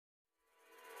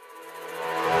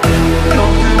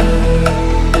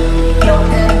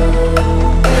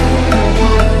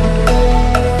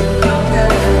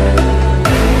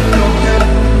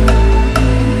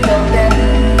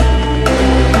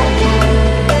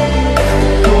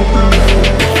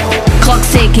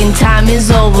Clock's ticking, time is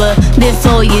over.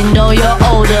 Before you know you're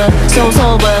older. So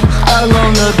sober,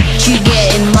 alone, the bitch you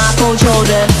get in my cold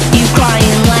shoulder. You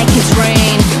crying like it's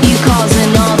rain, you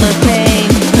causing all the pain.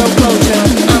 No closure,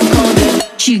 I'm colder.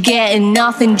 You getting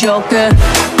nothing, joker.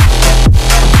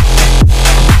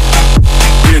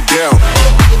 Get down.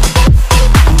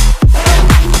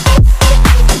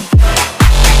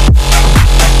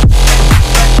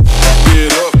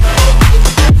 Get up.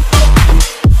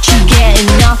 You getting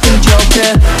nothing,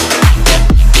 joker.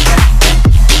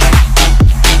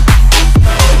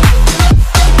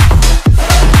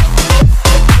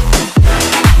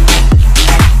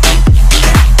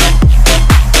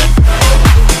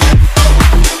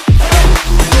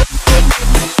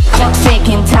 Clock's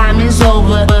ticking, time is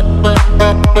over.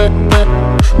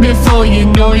 Before you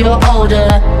know you're older.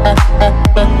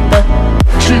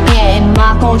 You getting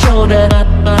my cold shoulder.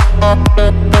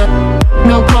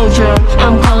 No closure,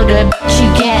 I'm colder. She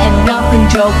getting nothing,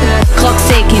 joker. Clock's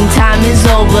ticking, time is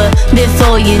over.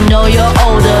 Before you know you're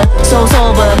older. So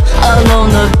sober,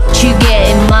 alone, the bitch you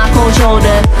getting my cold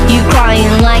shoulder. You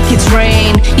crying like it's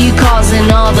rain, you causing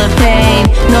all the pain.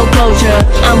 No closure,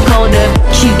 I'm colder.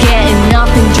 She getting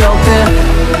nothing, joker.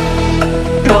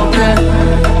 Joker,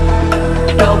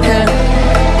 joker,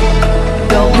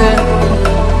 joker,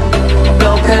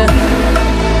 joker,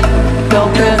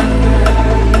 joker,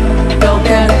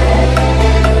 joker,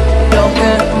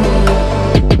 joker.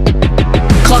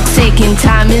 Clock's ticking,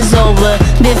 time is over.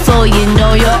 Before you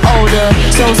know you're older.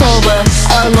 So sober,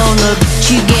 alone, the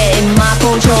bitch you getting my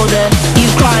cold shoulder. You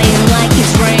crying like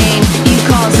it's rain, you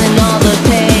causing all the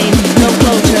pain. No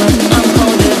closure, I'm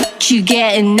colder. You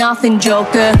getting nothing,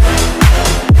 joker.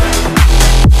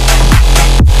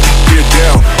 Get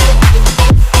down.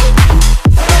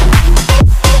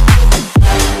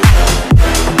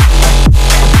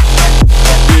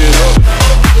 Get up.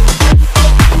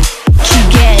 You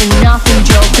getting nothing,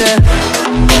 joker.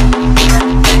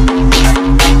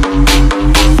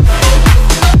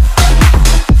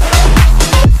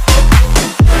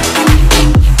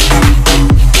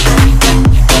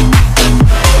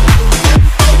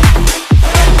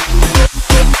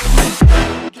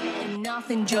 Getting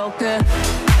nothing, joker.